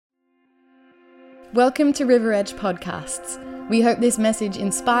Welcome to River Edge Podcasts. We hope this message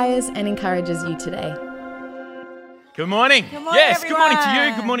inspires and encourages you today. Good morning. Good morning, yes, everyone. good morning to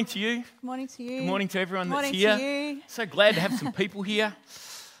you. Good morning to you. Good morning to you. Good morning to everyone Good that's morning here. to you. So glad to have some people here.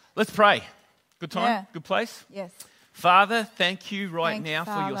 Let's pray. Good time? Yeah. Good place? Yes. Father, thank you right Thank now you,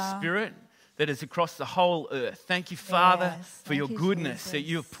 for your Father. Spirit that is across the whole earth. Thank you, Father, Yes, for your thank you, goodness Jesus. that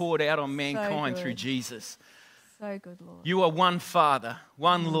you have poured out on mankind good. through Jesus. So good, Lord. You are one Father,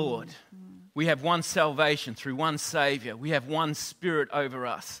 one Lord. We have one salvation through one Savior. We have one Spirit over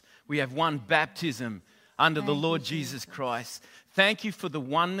us. We have one baptism under the Thank you, Lord Jesus Christ. Thank you for the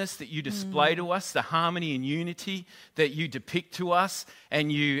oneness that you display to us, the harmony and unity that you depict to us, and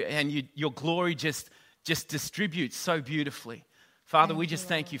your glory just distributes so beautifully. Father, we just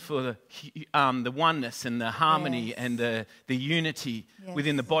thank you for the oneness and the harmony Yes. and the unity Yes.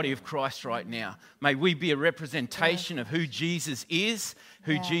 within the body of Christ right now. May we be a representation of who Jesus is,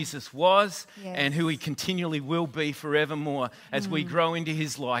 who Yeah. Jesus was, Yes. and who he continually will be forevermore as we grow into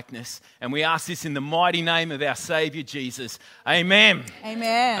his likeness. And we ask this in the mighty name of our Saviour, Jesus. Amen.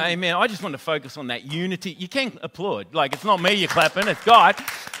 Amen. Amen. I just want to focus on that unity. You can applaud. Like, it's not me you're clapping, it's God.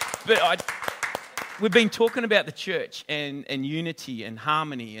 But we've been talking about the church and unity and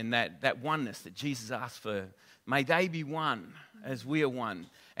harmony and that oneness that Jesus asked for. May they be one as we are one.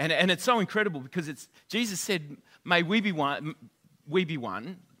 And it's so incredible because Jesus said, may we be one,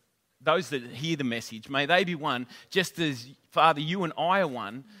 those that hear the message, may they be one, just as, Father, you and I are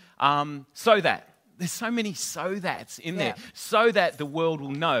one, so that. There's so many so that's in there. So that the world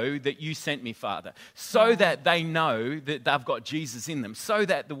will know that you sent me, Father. So that they know that they've got Jesus in them. So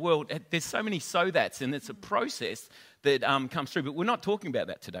that the world, there's so many so that's, and it's a process that comes through. But we're not talking about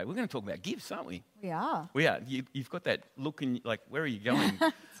that today. We're going to talk about gifts, aren't we? We are. We are. You've got that look in, like, where are you going?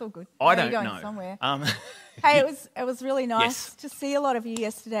 It's all good. I Where are don't you going? know. Somewhere. Hey, It was really nice Yes. to see a lot of you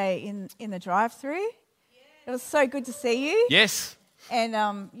yesterday in the drive-through. It was so good to see you. yes. And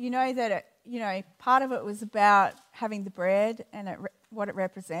you know that part of it was about having the bread and what it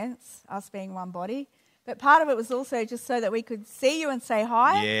represents, us being one body. But part of it was also just so that we could see you and say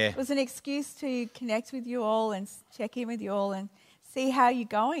hi. Yeah. It was an excuse to connect with you all and check in with you all and see how you're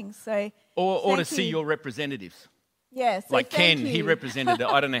going. So Or to thank see you. your representatives. Yeah, so Like thank Ken, you. he represented,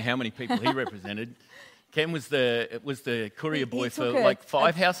 I don't know how many people he represented. Ken was the courier boy for took like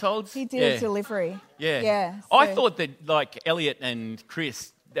 5 households. He did a delivery. Yeah. Yeah. I so- thought that like Elliot and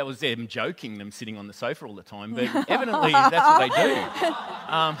Chris, that was them joking, them sitting on the sofa all the time, but evidently that's what they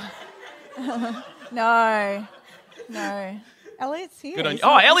do. No. Elliot's here. Good on you. He's Oh,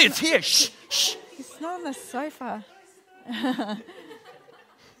 not- Elliot's here. Shh, shh. He's not on the sofa.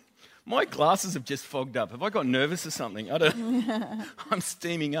 My glasses have just fogged up. Have I got nervous or something? I don't. I'm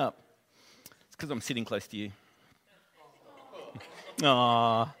steaming up. It's because I'm sitting close to you.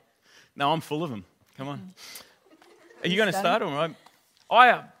 Aw. No, I'm full of them. Come on. Are you going to start all right?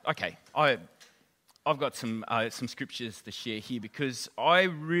 I've got some scriptures to share here because I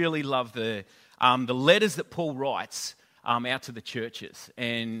really love the letters that Paul writes out to the churches,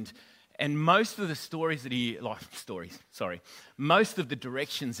 and most of the most of the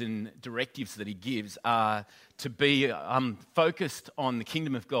directions and directives that he gives are to be focused on the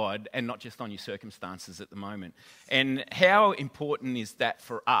kingdom of God and not just on your circumstances at the moment. And how important is that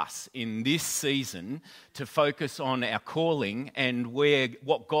for us in this season to focus on our calling and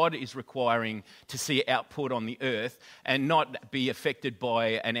what God is requiring to see outpoured on the earth and not be affected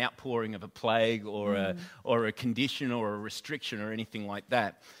by an outpouring of a plague or a condition or a restriction or anything like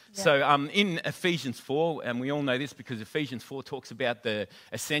that. Yeah. So in Ephesians 4, and we all know this because Ephesians 4 talks about the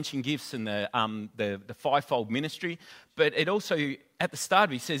ascension gifts and the fivefold ministry, but it also, at the start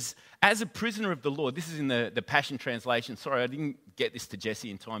of it, says, as a prisoner of the Lord, this is in the Passion Translation, sorry, I didn't get this to Jesse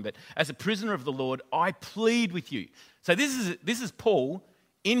in time, but as a prisoner of the Lord, I plead with you. So this is Paul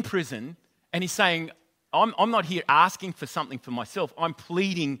in prison, and he's saying, I'm not here asking for something for myself, I'm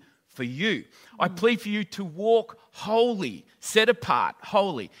pleading for you. I plead for you to walk holy, set apart,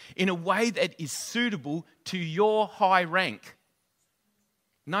 holy, in a way that is suitable to your high rank.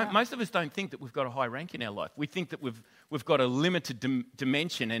 No, most of us don't think that we've got a high rank in our life. We think that we've got a limited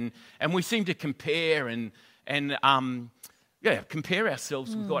dimension, and we seem to compare and compare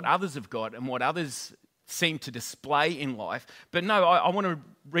ourselves with what others have got and what others seem to display in life. But no, I want to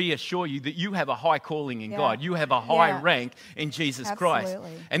reassure you that you have a high calling in God. You have a high rank in Jesus Christ.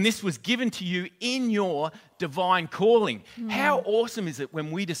 And this was given to you in your divine calling. How awesome is it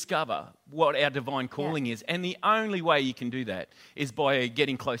when we discover what our divine calling is? And the only way you can do that is by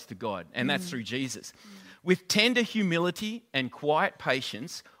getting close to God, and that's through Jesus. With tender humility and quiet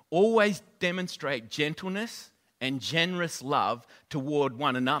patience, always demonstrate gentleness and generous love toward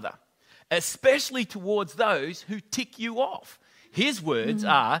one another. especially towards those who tick you off. His words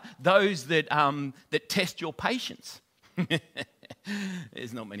are those that test your patience.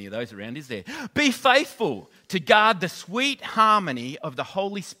 There's not many of those around, is there? Be faithful to guard the sweet harmony of the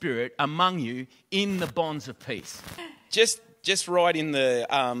Holy Spirit among you in the bonds of peace. Just write in the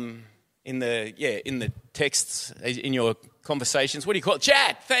texts in your conversations. What do you call it?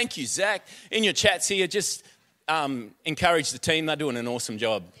 Chat. Thank you, Zach. In your chats here, just encourage the team. They're doing an awesome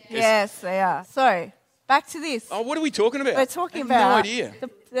job. Yes, they are. So back to this. Oh, what are we talking about? We're talking I have about no idea.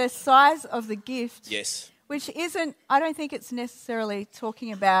 the size of the gift. Yes. Which isn't, I don't think it's necessarily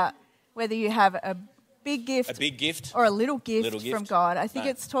talking about whether you have a big gift or a little gift from God. I think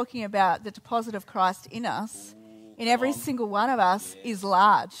it's talking about the deposit of Christ in us, in every single one of us, is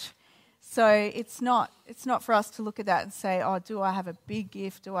large. So it's not for us to look at that and say, oh, do I have a big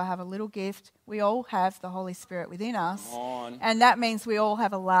gift? Do I have a little gift? We all have the Holy Spirit within us. And that means we all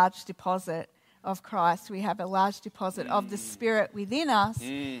have a large deposit of Christ. We have a large deposit of the Spirit within us.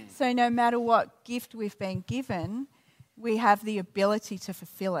 So no matter what gift we've been given, we have the ability to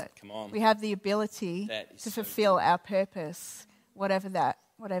fulfill it. Come on. We have the ability to fulfill our purpose, whatever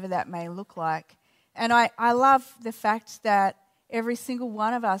that may look like. And I love the fact that every single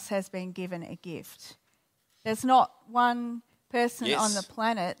one of us has been given a gift. There's not one person on the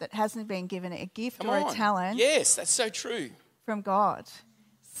planet that hasn't been given a gift or a talent. Yes, that's so true. From God.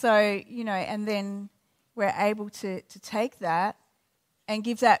 So, and then we're able to take that and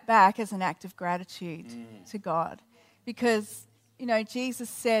give that back as an act of gratitude to God. Because, Jesus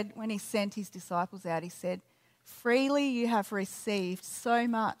said when he sent his disciples out, he said, freely you have received so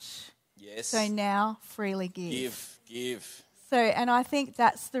much. Yes. So now freely give. Give. So, and I think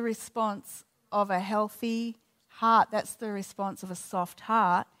that's the response of a healthy heart. That's the response of a soft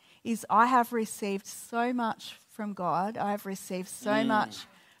heart, is I have received so much from God. I have received so much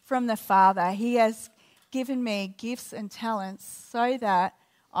from the Father. He has given me gifts and talents so that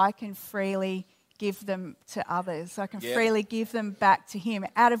I can freely give them to others. I can freely give them back to him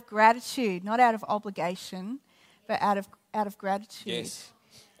out of gratitude, not out of obligation, but out of gratitude. Yes.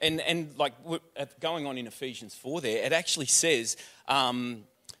 And like going on in Ephesians 4 there, it actually says,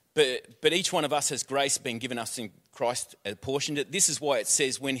 but each one of us has grace being given us in Christ apportioned it. This is why it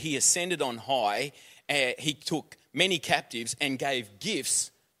says when he ascended on high, he took many captives and gave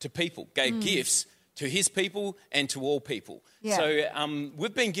gifts to people, gave gifts to his people and to all people. Yeah. So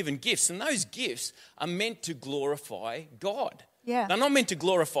we've been given gifts, and those gifts are meant to glorify God. Yeah. They're not meant to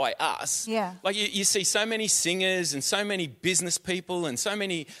glorify us. Yeah. Like you see so many singers and so many business people and so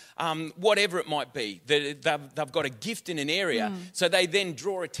many whatever it might be, they've got a gift in an area, so they then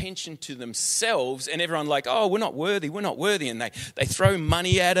draw attention to themselves, and everyone like, oh, we're not worthy, and they throw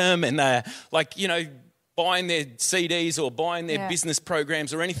money at them, and they're like, buying their CDs or buying their business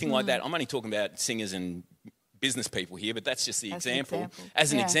programs or anything like that. I'm only talking about singers and business people here, but that's just the example.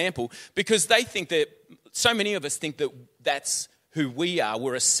 As an example, because they think that, so many of us think that that's who we are.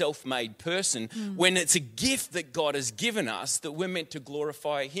 We're a self-made person when it's a gift that God has given us that we're meant to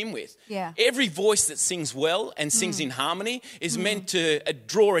glorify him with. Yeah. Every voice that sings well and sings in harmony is meant to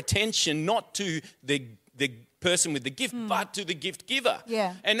draw attention not to the person with the gift, but to the gift giver.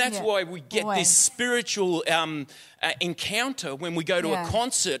 Yeah. And that's why we get this spiritual encounter when we go to a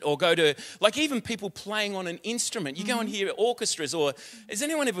concert or go to, like even people playing on an instrument. You go and hear orchestras, or has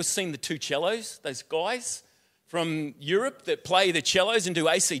anyone ever seen the two cellos, those guys from Europe that play the cellos and do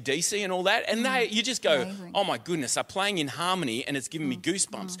AC/DC and all that? And you just go, oh my goodness, they're playing in harmony and it's giving me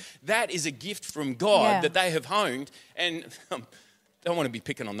goosebumps. That is a gift from God that they have honed. And don't want to be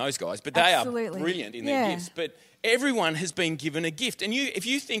picking on those guys, but they are brilliant in their gifts. But everyone has been given a gift. And if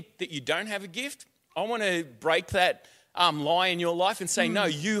you think that you don't have a gift, I want to break that lie in your life and say, no,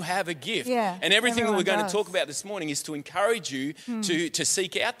 you have a gift. Yeah, and everything that we're going to talk about this morning is to encourage you to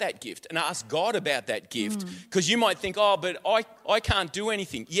seek out that gift and ask God about that gift. Because you might think, oh, but I can't do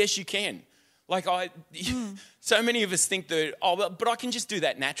anything. Yes, you can. Like so many of us think that, oh, but I can just do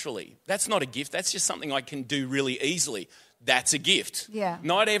that naturally. That's not a gift. That's just something I can do really easily. That's a gift. Yeah.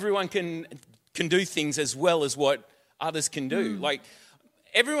 Not everyone can do things as well as what others can do. Like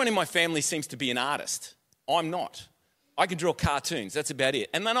everyone in my family seems to be an artist. I'm not. I can draw cartoons. That's about it.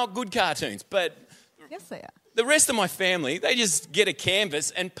 And they're not good cartoons, but yes, they are. The rest of my family, they just get a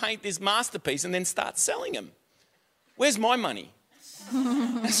canvas and paint this masterpiece and then start selling them. Where's my money?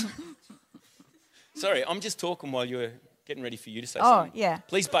 Sorry, I'm just talking while you're getting ready for you to say something. Oh, yeah.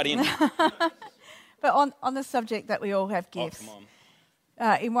 Please butt in. But on the subject that we all have gifts, come on.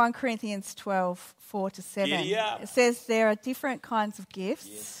 in 1 Corinthians 12, 4-7, it says there are different kinds of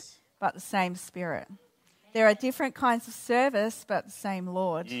gifts, but the same Spirit. There are different kinds of service, but the same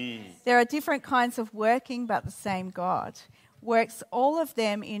Lord. There are different kinds of working, but the same God. Works all of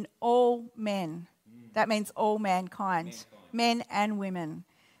them in all men. That means all mankind, men and women.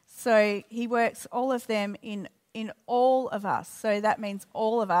 So he works all of them in all of us. So that means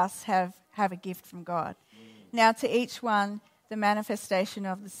all of us have a gift from God. Now to each one, the manifestation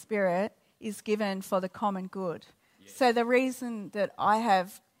of the Spirit is given for the common good. Yes. So the reason that I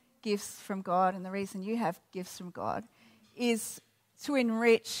have gifts from God and the reason you have gifts from God is to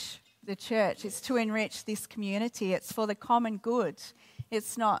enrich the church. It's to enrich this community. It's for the common good.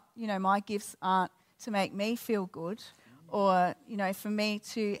 It's not, my gifts aren't to make me feel good or, for me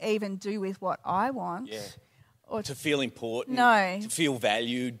to even do with what I want. Yeah. Or to feel important, no, to feel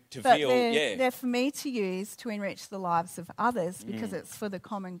valued, they're for me to use to enrich the lives of others because it's for the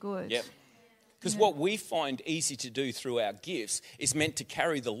common good. Yep. Because what we find easy to do through our gifts is meant to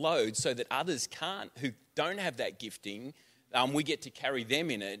carry the load so that others can't, who don't have that gifting, we get to carry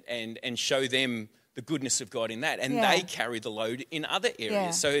them in it and show them the goodness of God in that. And they carry the load in other areas.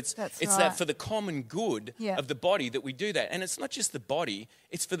 Yeah, so it's that for the common good of the body that we do that. And it's not just the body,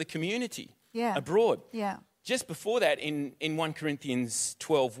 it's for the community abroad. Yeah. Just before that, in 1 Corinthians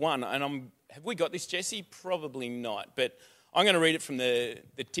 12:1, and have we got this, Jesse? Probably not. But I'm going to read it from the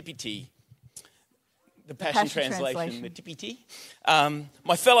TPT. The Passion Translation, the TPT.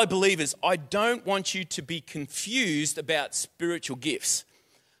 My fellow believers, I don't want you to be confused about spiritual gifts.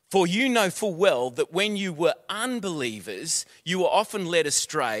 For you know full well that when you were unbelievers, you were often led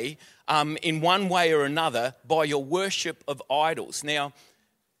astray in one way or another by your worship of idols. Now,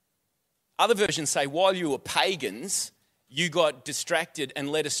 other versions say while you were pagans, you got distracted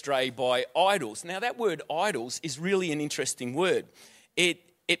and led astray by idols. Now, that word idols is really an interesting word.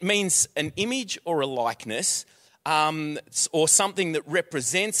 It means an image or a likeness or something that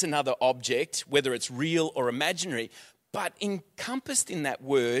represents another object, whether it's real or imaginary. But encompassed in that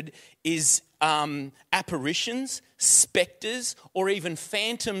word is apparitions, spectres, or even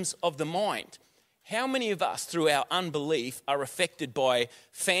phantoms of the mind. How many of us, through our unbelief, are affected by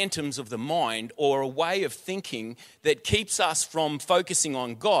phantoms of the mind or a way of thinking that keeps us from focusing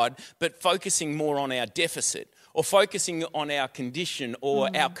on God, but focusing more on our deficit or focusing on our condition or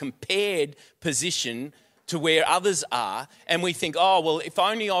our compared position to where others are, and we think, oh, well, if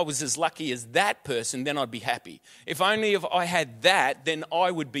only I was as lucky as that person, then I'd be happy. If only if I had that, then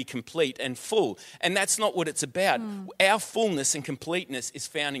I would be complete and full. And that's not what it's about. Our fullness and completeness is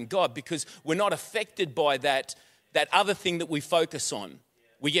found in God because we're not affected by that other thing that we focus on.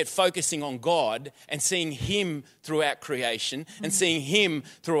 We get focusing on God and seeing Him throughout creation and seeing Him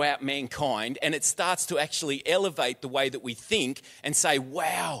throughout mankind. And it starts to actually elevate the way that we think and say,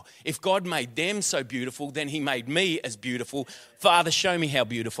 wow, if God made them so beautiful, then He made me as beautiful. Father, show me how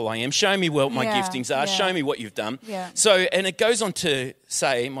beautiful I am. Show me what my giftings are. Show me what you've done. Yeah. So, and it goes on to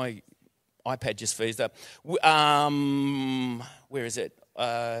say, my iPad just freezed up. Where is it?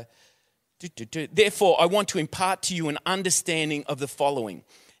 Therefore, I want to impart to you an understanding of the following.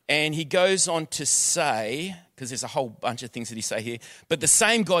 And he goes on to say, because there's a whole bunch of things that he say here, but the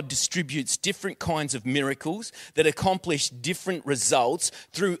same God distributes different kinds of miracles that accomplish different results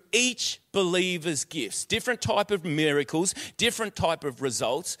through each believer's gifts. Different type of miracles, different type of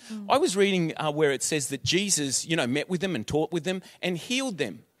results. I was reading where it says that Jesus, met with them and taught with them and healed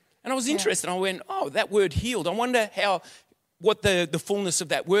them. And I was interested. I went, oh, that word healed. I wonder what the fullness of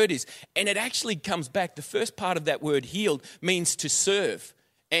that word is. And it actually comes back, the first part of that word healed means to serve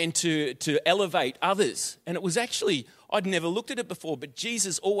and to elevate others. And it was actually, I'd never looked at it before, but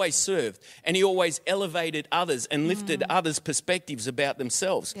Jesus always served and He always elevated others and lifted others' perspectives about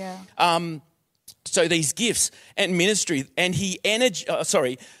themselves. Yeah. So these gifts and ministry, and He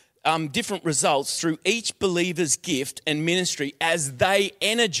different results through each believer's gift and ministry as they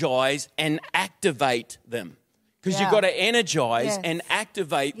energize and activate them. Because you've got to energize and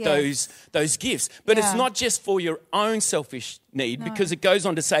activate those gifts. But it's not just for your own selfish need, because it goes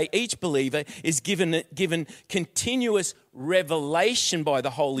on to say each believer is given continuous revelation by the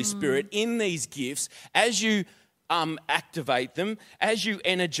Holy Spirit in these gifts. As you activate them, as you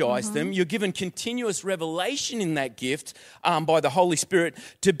energize them, you're given continuous revelation in that gift by the Holy Spirit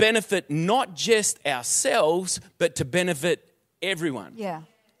to benefit not just ourselves, but to benefit everyone. Yeah.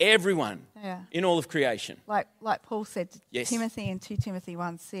 Everyone in all of creation. Like Paul said to Timothy in 2 Timothy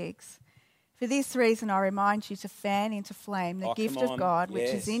 1:6, for this reason I remind you to fan into flame the gift of God which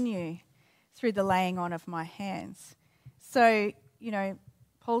is in you through the laying on of my hands. So,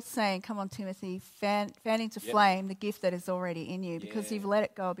 Paul's saying, come on, Timothy, fan into flame the gift that is already in you because you've let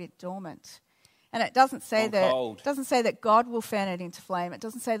it go a bit dormant. And it doesn't say that God will fan it into flame. It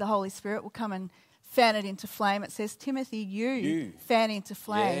doesn't say the Holy Spirit will come and fan it into flame. It says, Timothy, you fan into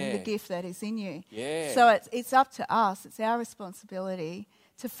flame the gift that is in you. Yeah. So it's up to us. It's our responsibility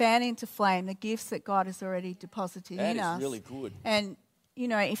to fan into flame the gifts that God has already deposited in us. That is really good. And,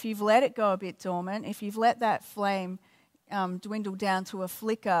 if you've let it go a bit dormant, if you've let that flame dwindle down to a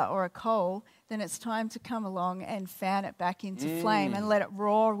flicker or a coal, then it's time to come along and fan it back into flame and let it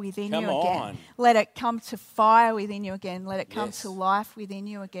roar within you again. Let it come to fire within you again. Let it come to life within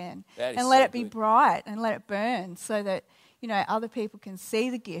you again. And let it be bright and let it burn so that, other people can see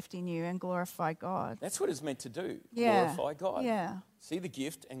the gift in you and glorify God. That's what it's meant to do, glorify God. Yeah. See the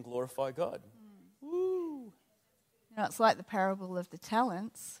gift and glorify God. Woo. It's like the parable of the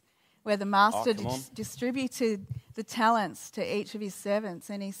talents, where the master distributed the talents to each of his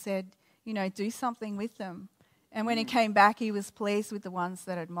servants, and he said, do something with them. And when he came back, he was pleased with the ones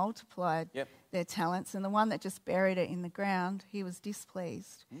that had multiplied their talents, and the one that just buried it in the ground, he was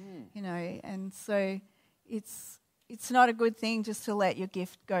displeased. And so it's not a good thing just to let your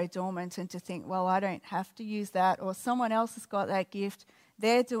gift go dormant and to think, well, I don't have to use that, or someone else has got that gift,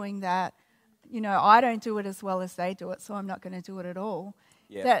 they're doing that. I don't do it as well as they do it, so I'm not going to do it at all.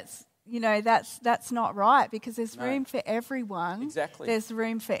 Yeah. That's not right, because there's room for everyone. Exactly. There's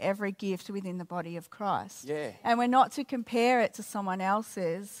room for every gift within the body of Christ. Yeah. And we're not to compare it to someone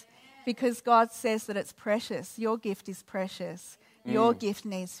else's, because God says that it's precious. Your gift is precious. Your gift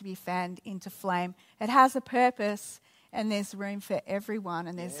needs to be fanned into flame. It has a purpose, and there's room for everyone,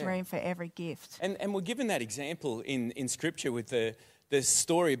 and there's room for every gift. And we're given that example in Scripture with the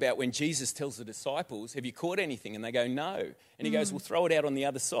story about when Jesus tells the disciples, have you caught anything? And they go, no. And he goes, well, throw it out on the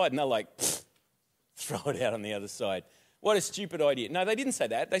other side. And they're like, throw it out on the other side. What a stupid idea. No, they didn't say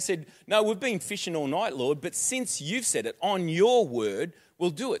that. They said, no, we've been fishing all night, Lord, but since you've said it, on your word, we'll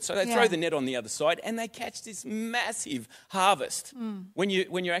do it. So they throw the net on the other side, and they catch this massive harvest. When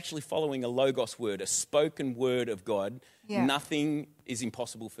you're actually following a logos word, a spoken word of God, nothing is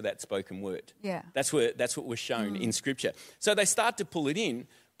impossible for that spoken word. Yeah. That's what we're shown in Scripture. So they start to pull it in,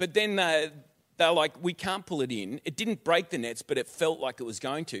 but then they're like, we can't pull it in. It didn't break the nets, but it felt like it was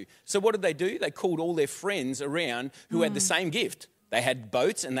going to. So what did they do? They called all their friends around who had the same gift. They had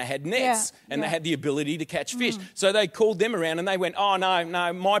boats and they had nets and they had the ability to catch fish. So they called them around and they went, oh,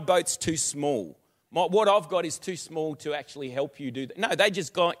 no, my boat's too small. What I've got is too small to actually help you do that. No, they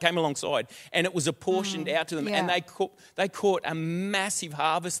just came alongside, and it was apportioned out to them, and they caught a massive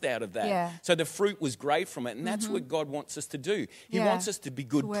harvest out of that. Yeah. So the fruit was great from it, and that's what God wants us to do. He wants us to be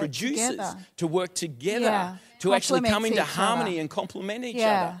good producers, to work together, to actually come into harmony and complement each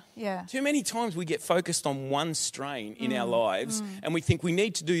other. Yeah. Too many times we get focused on one strain in our lives, and we think we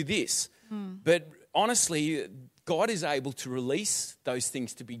need to do this. But honestly, God is able to release those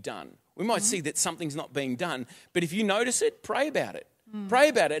things to be done. We might see that something's not being done, but if you notice it, pray about it. Pray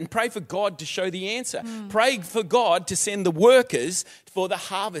about it and pray for God to show the answer. Pray for God to send the workers for the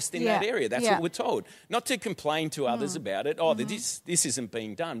harvest in that area. That's what we're told. Not to complain to others about it. Oh, this isn't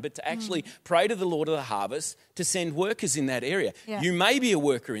being done, but to actually pray to the Lord of the harvest to send workers in that area. Yeah. You may be a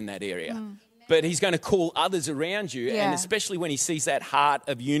worker in that area, but he's going to call others around you, and especially when he sees that heart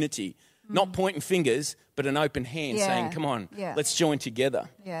of unity, not pointing fingers, but an open hand saying, come on, let's join together.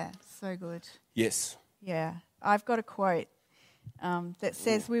 Yeah, so good. Yes. Yeah. I've got a quote that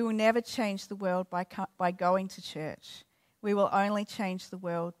says, we will never change the world by going to church. We will only change the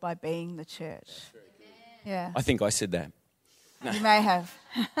world by being the church. Yeah. I think I said that. No. You may have.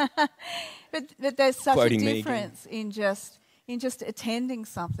 but there's such a difference in just attending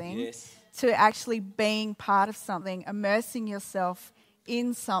something to actually being part of something, immersing yourself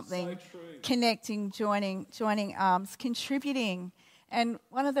in something, connecting, joining arms, contributing. And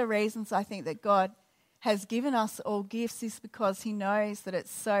one of the reasons I think that God has given us all gifts is because he knows that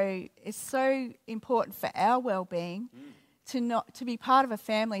it's so important for our well-being to be part of a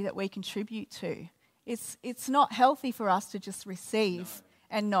family that we contribute to. It's not healthy for us to just receive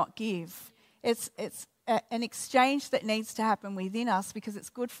and not give. It's an exchange that needs to happen within us because it's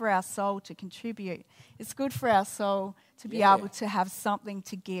good for our soul to contribute. It's good for our soul to be able to have something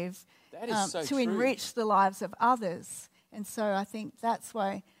to give, to enrich the lives of others. And so I think that's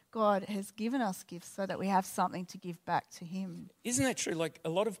why God has given us gifts, so that we have something to give back to him. Isn't that true? Like a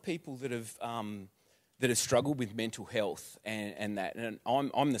lot of people that have struggled with mental health and that, and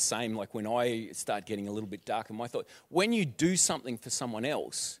I'm the same. Like when I start getting a little bit dark in my thought, when you do something for someone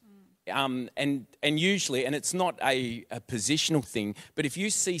else, and usually, and it's not a positional thing, but if you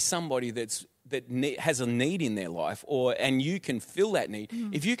see somebody that has a need in their life, and you can fill that need,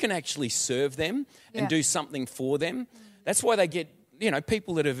 if you can actually serve them and do something for them, that's why they get,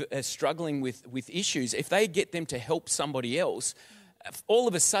 people that are struggling with issues, if they get them to help somebody else, all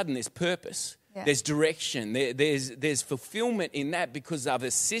of a sudden there's purpose. There's direction. There's fulfillment in that because I've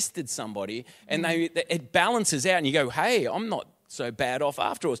assisted somebody, and it balances out. And you go, hey, I'm not so bad off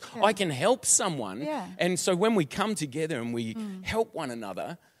after all. Yeah. I can help someone. Yeah. And so when we come together and we help one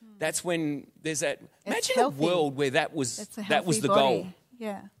another, that's when there's that. Imagine a world where that was the goal.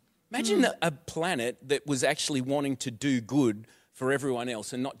 Yeah. Imagine a planet that was actually wanting to do good for everyone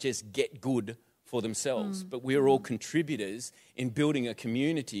else and not just get good for themselves, but we were all contributors in building a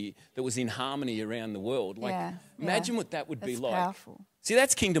community that was in harmony around the world. Imagine what that would be like. Powerful. See,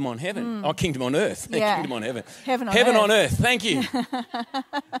 that's kingdom on heaven. Oh, kingdom on earth. Yeah. Kingdom on heaven. Heaven on earth. Thank you.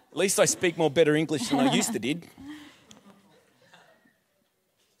 At least I speak more better English than I used to did.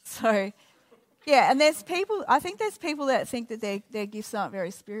 So, yeah, and I think there's people that think that their gifts aren't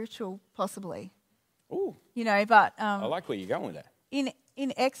very spiritual, possibly. Ooh. But... I like where you're going with that.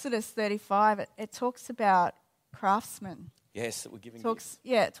 In Exodus 35, it talks about craftsmen. Yes, that we're giving gifts.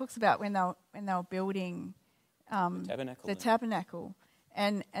 Yeah, it talks about when they were building the tabernacle.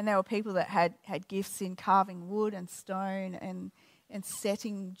 And there were people that had gifts in carving wood and stone and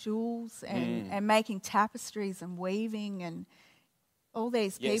setting jewels and making tapestries and weaving and all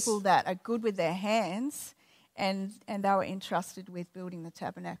these people that are good with their hands, and they were entrusted with building the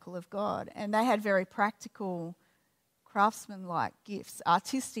tabernacle of God. And they had very practical craftsman-like gifts,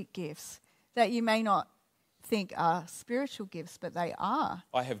 artistic gifts that you may not think are spiritual gifts, but they are.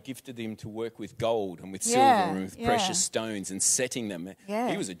 I have gifted him to work with gold and with silver and with precious stones and setting them.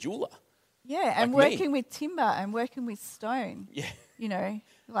 Yeah. He was a jeweler. Yeah, and like working with timber and working with stone. Yeah.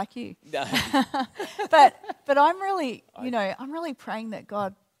 Like you. No. But I'm really, I'm really praying that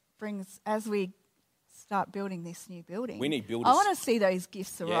God brings, as we start building this new building. We need builders. I want to see those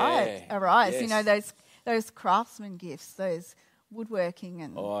gifts arise. Yes. Those craftsman gifts, those woodworking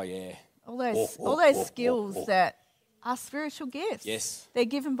and all those skills that are spiritual gifts. Yes. They're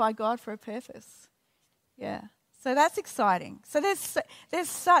given by God for a purpose. Yeah. So that's exciting. So there's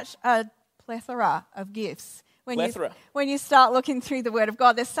such a plethora of gifts. When you start looking through the Word of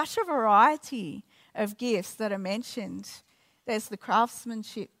God, there's such a variety of gifts that are mentioned. There's the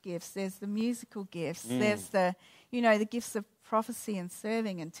craftsmanship gifts, there's the musical gifts, there's the gifts of prophecy and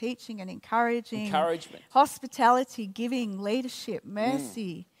serving and teaching and encouragement, hospitality, giving, leadership,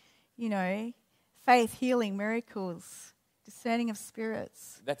 mercy, faith, healing, miracles, discerning of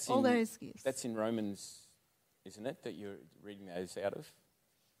spirits, those gifts. That's in Romans, isn't it, that you're reading those out of?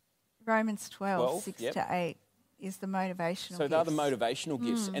 Romans 12 6 to 8 is the motivational gifts. So they're the motivational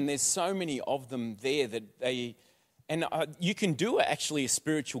gifts, and there's so many of them there that they... And you can do actually a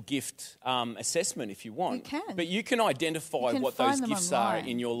spiritual gift assessment if you want. You can. But you can identify what those gifts are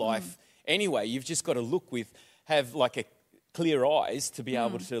in your life anyway. You've just got to have like a clear eyes to be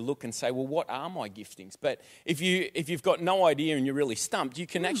able to look and say, well, what are my giftings? But if you've got no idea and you're really stumped, you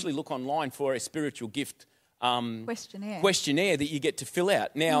can actually look online for a spiritual gift questionnaire that you get to fill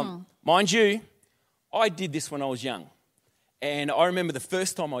out. Now, mind you, I did this when I was young. And I remember the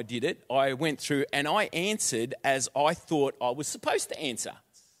first time I did it, I went through and I answered as I thought I was supposed to answer.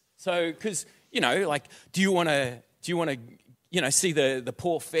 So, because, do you want to, see the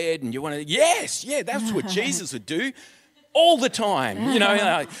poor fed, and you want to, that's what Jesus would do all the time.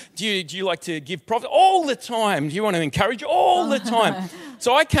 Do you like to give profit all the time? Do you want to encourage all the time?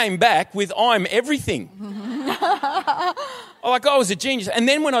 So I came back with I'm everything. I was a genius. And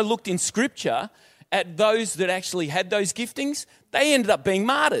then when I looked in Scripture at those that actually had those giftings, they ended up being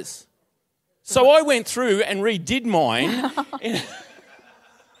martyrs. So I went through and redid mine.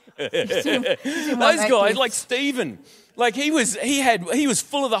 Those guys, like Stephen, like he was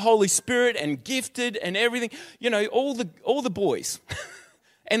full of the Holy Spirit and gifted and everything. All the boys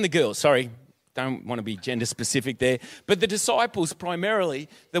and the girls. Sorry, don't want to be gender specific there, but the disciples primarily,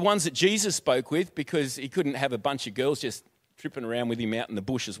 the ones that Jesus spoke with, because he couldn't have a bunch of girls just tripping around with him out in the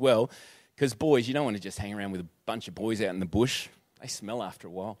bush as well. Because boys, you don't want to just hang around with a bunch of boys out in the bush. They smell after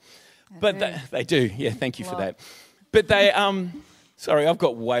a while. They do. Yeah, thank you for that. But they, sorry, I've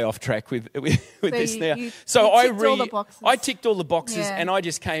got way off track with this now. I ticked all the boxes, and I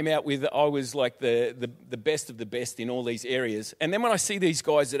just came out with, I was like the best of the best in all these areas. And then when I see these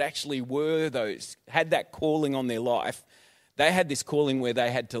guys that actually had that calling on their life, they had this calling where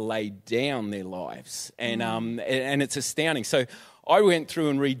they had to lay down their lives. And it's astounding. So I went through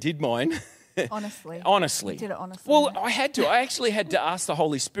and redid mine. Honestly. You did it honestly. Well, I had to. I actually had to ask the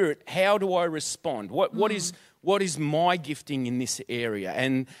Holy Spirit, how do I respond? What is my gifting in this area?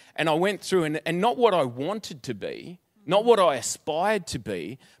 And I went through and not what I wanted to be, not what I aspired to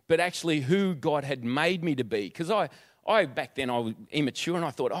be, but actually who God had made me to be. Because back then I was immature and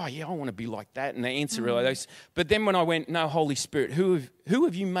I thought, oh yeah, I want to be like that. And the answer really those. But then when I went, no, Holy Spirit, who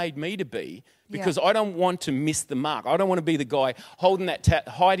have you made me to be? Because I don't want to miss the mark. I don't want to be the guy hiding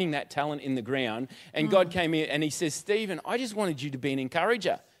that talent in the ground. And God came in and he says, Stephen, I just wanted you to be an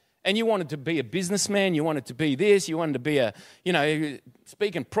encourager. And you wanted to be a businessman, you wanted to be this, you wanted to be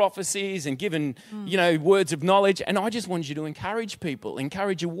speaking prophecies and giving, words of knowledge. And I just wanted you to encourage people,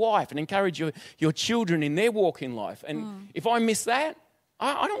 encourage your wife and encourage your children in their walk in life. And if I miss that,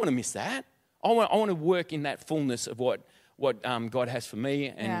 I don't want to miss that. I want to work in that fullness of what God has for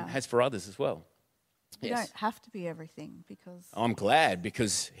me and has for others as well. You don't have to be everything because... I'm glad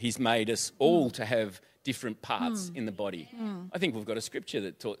because he's made us all to have different parts in the body. I think we've got a scripture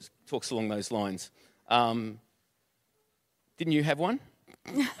that talks along those lines. Didn't you have one?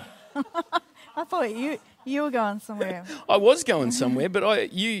 I thought you were going somewhere. I was going somewhere,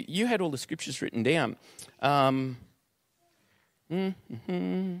 but you had all the scriptures written down. I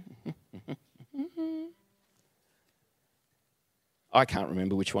can't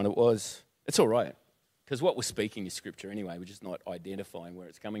remember which one it was. It's all right, because what we're speaking is scripture anyway. We're just not identifying where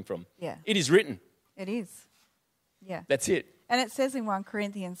it's coming from. Yeah. It is written. It is. Yeah. That's it. And it says in 1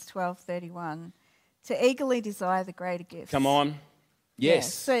 Corinthians 12:31, to eagerly desire the greater gifts. Come on.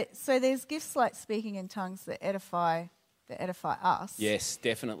 Yes. Yeah. So there's gifts like speaking in tongues that edify us. Yes,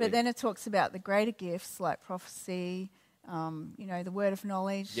 definitely. But then it talks about the greater gifts like prophecy, the word of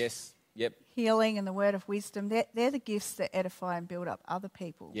knowledge. Yes. Yep. Healing and the word of wisdom. They're the gifts that edify and build up other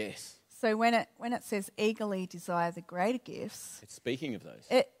people. Yes. So when it says eagerly desire the greater gifts, it's speaking of those.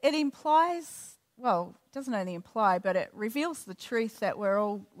 It implies, well, it doesn't only imply, but it reveals the truth that we're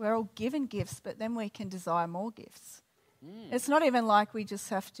all given gifts, but then we can desire more gifts. It's not even like we just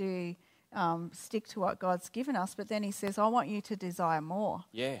have to stick to what God's given us, but then he says, I want you to desire more.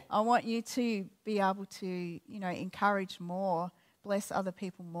 Yeah. I want you to be able to, encourage more, bless other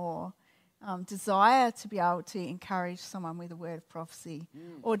people more. Desire to be able to encourage someone with a word of prophecy,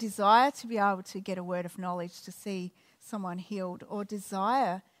 or desire to be able to get a word of knowledge to see someone healed, or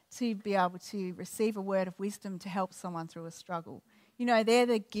desire to be able to receive a word of wisdom to help someone through a struggle. They're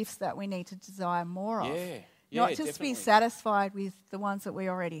the gifts that we need to desire more of. Not just definitely. Be satisfied with the ones that we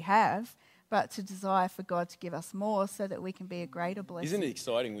already have, but to desire for God to give us more so that we can be a greater blessing. Isn't it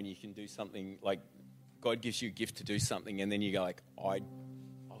exciting when you can do something, like God gives you a gift to do something and then you go like, I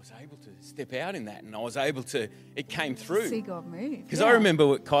was able to step out in that and I was able to, it came through. See God move. Because I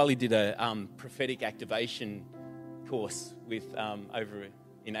remember Kylie did a prophetic activation course with over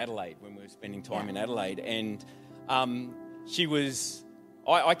in Adelaide when we were spending time in Adelaide. And she was...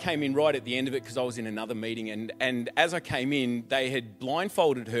 I came in right at the end of it because I was in another meeting, and as I came in, they had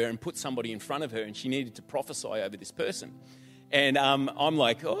blindfolded her and put somebody in front of her, and she needed to prophesy over this person. And I'm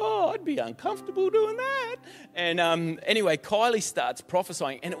like, I'd be uncomfortable doing that. And anyway, Kylie starts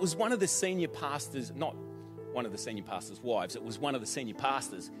prophesying, and it was one of the senior pastors, not one of the senior pastors' wives, it was one of the senior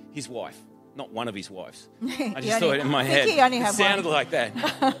pastors, his wife, not one of his wives. I just thought in my head, it sounded like that.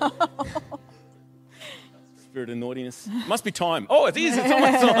 Spirit of naughtiness. Must be time. Oh, it is. It's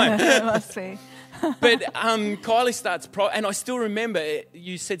almost time. It must be. But Kylie starts, and I still remember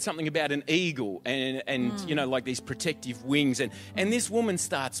you said something about an eagle and like these protective wings. And this woman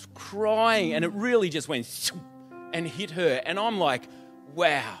starts crying, and it really just went and hit her. And I'm like,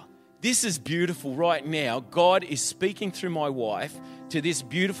 wow, this is beautiful right now. God is speaking through my wife to this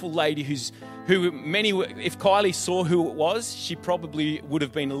beautiful lady if Kylie saw who it was, she probably would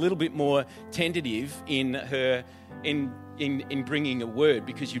have been a little bit more tentative in bringing a word,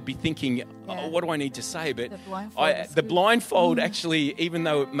 because you'd be thinking, what do I need to say? But the blindfold actually, even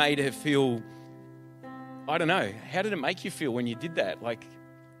though it made her feel, I don't know, how did it make you feel when you did that? Like,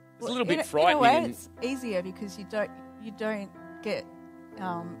 it's a little bit frightening. In a way, it's easier because you don't get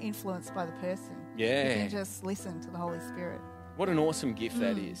influenced by the person. Yeah. You can just listen to the Holy Spirit. What an awesome gift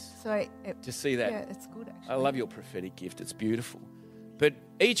that is. So to see that. Yeah, it's good actually. I love your prophetic gift. It's beautiful. But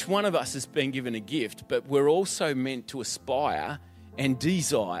each one of us has been given a gift, but we're also meant to aspire and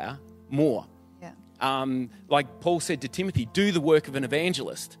desire more. Yeah. Like Paul said to Timothy, do the work of an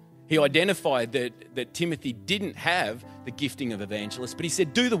evangelist. He identified that Timothy didn't have the gifting of evangelist, but he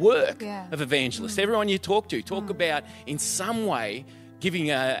said, do the work of evangelist. Everyone you talk to, talk about in some way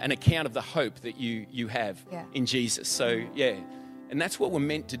giving an account of the hope that you have in Jesus. So, and that's what we're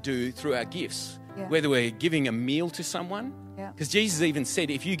meant to do through our gifts. Yeah. Whether we're giving a meal to someone, because Jesus even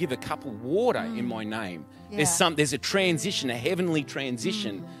said, if you give a cup of water in my name, there's a transition, a heavenly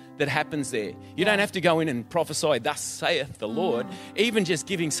transition that happens there. You don't have to go in and prophesy, thus saith the Lord. Even just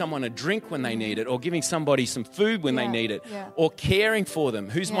giving someone a drink when they need it, or giving somebody some food when they need it, or caring for them.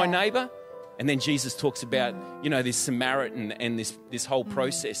 Who's my neighbour? And then Jesus talks about, this Samaritan and this whole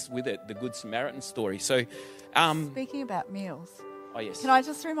process with it, the Good Samaritan story. So, speaking about meals, yes. Can I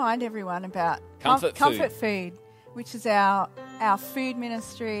just remind everyone about Comfort Food, which is our food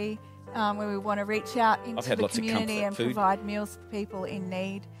ministry where we want to reach out into the community and provide meals for people in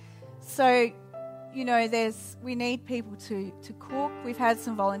need. So, we need people to cook. We've had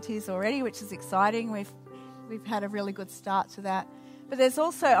some volunteers already, which is exciting. We've had a really good start to that. But there's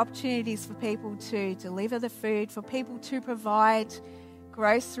also opportunities for people to deliver the food, for people to provide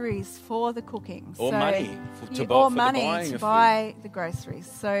groceries for the cooking. Or money to buy the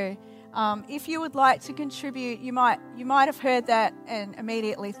groceries. So if you would like to contribute, you might have heard that and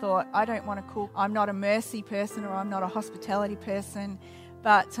immediately thought, I don't want to cook. I'm not a mercy person or I'm not a hospitality person.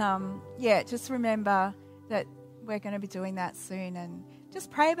 But just remember that we're going to be doing that soon, and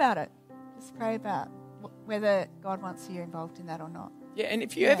just pray about it. Just pray about whether God wants you involved in that or not. Yeah, and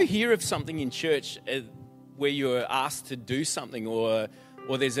if you ever hear of something in church where you're asked to do something, or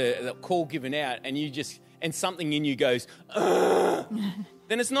there's a call given out, and something in you goes, then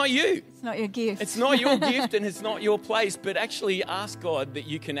it's not you. It's not your gift. It's not your gift, and it's not your place. But actually ask God that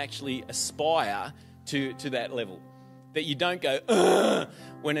you can actually aspire to that level, that you don't go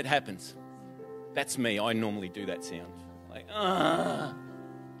when it happens. That's me. I normally do that sound, like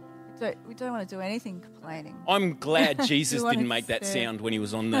We don't want to do anything complaining. I'm glad Jesus didn't make that sound when he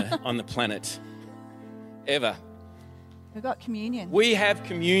was on the planet. Ever. We've got communion. We have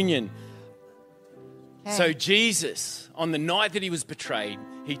communion. Okay. So Jesus, on the night that he was betrayed,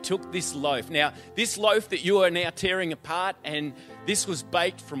 he took this loaf. Now, this loaf that you are now tearing apart, and this was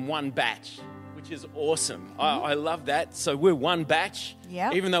baked from one batch, which is awesome. Mm-hmm. I love that. So we're one batch.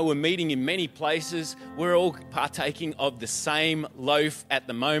 Yep. Even though we're meeting in many places, we're all partaking of the same loaf at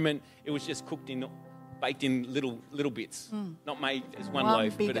the moment. It was just baked in little bits, not made as one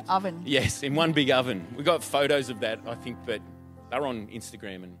loaf. Big oven. Yes, in one big oven. We got photos of that, I think, but they're on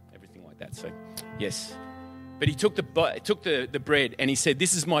Instagram and everything like that. So, yes. But he took the bread and he said,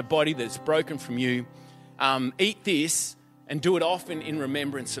 "This is my body that's broken from you. Eat this and do it often in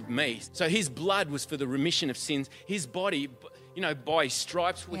remembrance of me." So his blood was for the remission of sins. His body, by his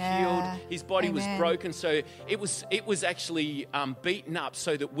stripes were healed. His body was broken. So it was actually beaten up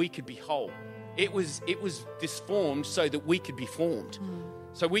so that we could be whole. It was disformed so that we could be formed.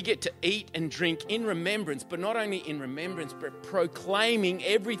 So we get to eat and drink in remembrance, but not only in remembrance, but proclaiming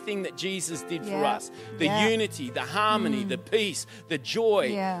everything that Jesus did for us. The unity, the harmony, the peace, the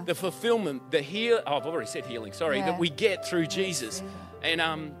joy, the fulfillment, I've already said healing, that we get through Jesus.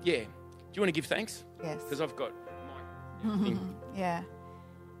 And do you want to give thanks? Yes. Because I've got my thing. Yeah.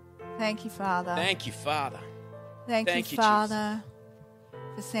 Thank you, Father. Thank you, Father. Thank you, Father,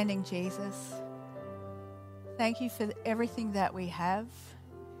 for sending Jesus. Thank you for everything that we have.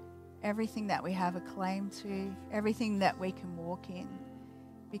 Everything that we have a claim to, everything that we can walk in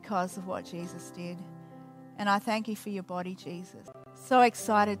because of what Jesus did. And I thank you for your body, Jesus. So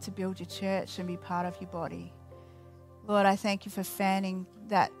excited to build your church and be part of your body. Lord, I thank you for fanning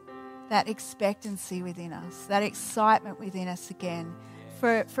that expectancy within us, that excitement within us again,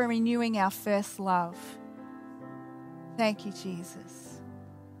 for renewing our first love. Thank you, Jesus.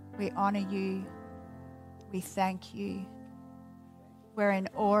 We honor you. We thank you. We're in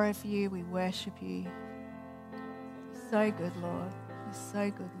awe of you. We worship you. You're so good, Lord. You're so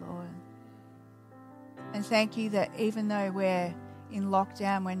good, Lord. And thank you that even though we're in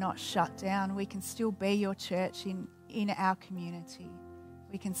lockdown, we're not shut down, we can still be your church in our community.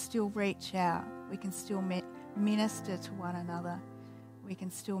 We can still reach out. We can still minister to one another. We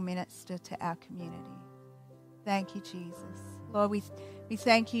can still minister to our community. Thank you, Jesus. Lord, we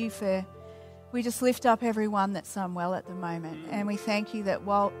thank you for... We just lift up everyone that's unwell at the moment. And we thank you that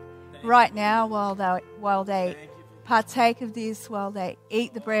while they partake of this, while they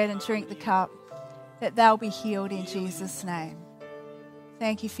eat the bread and drink the cup, that they'll be healed in Jesus' name.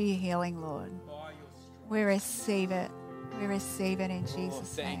 Thank you for your healing, Lord. We receive it. We receive it in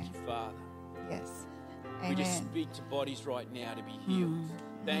Jesus' name. Thank you, Father. Yes. Amen. We just speak to bodies right now to be healed.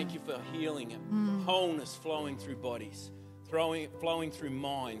 Thank you for healing and wholeness flowing through bodies. Flowing through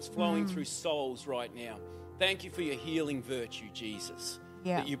minds, flowing through souls right now. Thank you for your healing virtue, Jesus,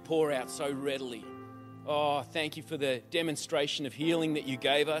 that you pour out so readily. Oh, thank you for the demonstration of healing that you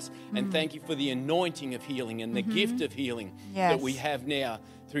gave us, and thank you for the anointing of healing and the gift of healing that we have now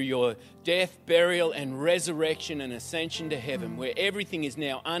through your death, burial, and resurrection and ascension to heaven, where everything is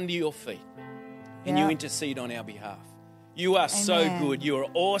now under your feet, and you intercede on our behalf. You are so good. You are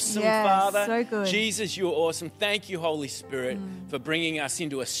awesome, Father. So good. Jesus, you are awesome. Thank you, Holy Spirit, for bringing us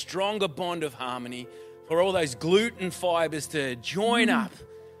into a stronger bond of harmony, for all those gluten fibers to join up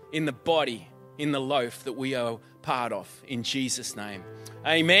in the body in the loaf that we are part of. In Jesus' name.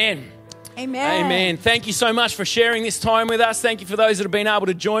 Amen. Amen. Amen. Thank you so much for sharing this time with us. Thank you for those that have been able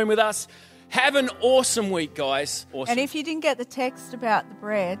to join with us. Have an awesome week, guys. Awesome. And if you didn't get the text about the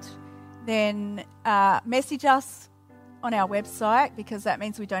bread, then message us on our website, because that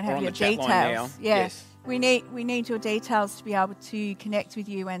means we don't have your details. Yeah. Yes. We need your details to be able to connect with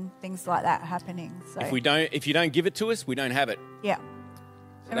you when things like that are happening. So if you don't give it to us, we don't have it. Yeah.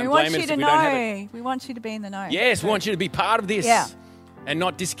 So and we want you to know. We want you to be in the know. Yes, we want you to be part of this. Yeah. And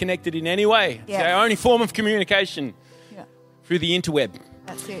not disconnected in any way. Yes. It's our only form of communication through the interweb.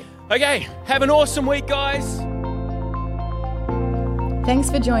 That's it. Okay, have an awesome week, guys.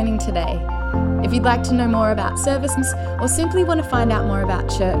 Thanks for joining today. If you'd like to know more about services or simply want to find out more about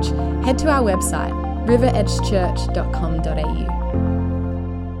church, head to our website, riveredgechurch.com.au.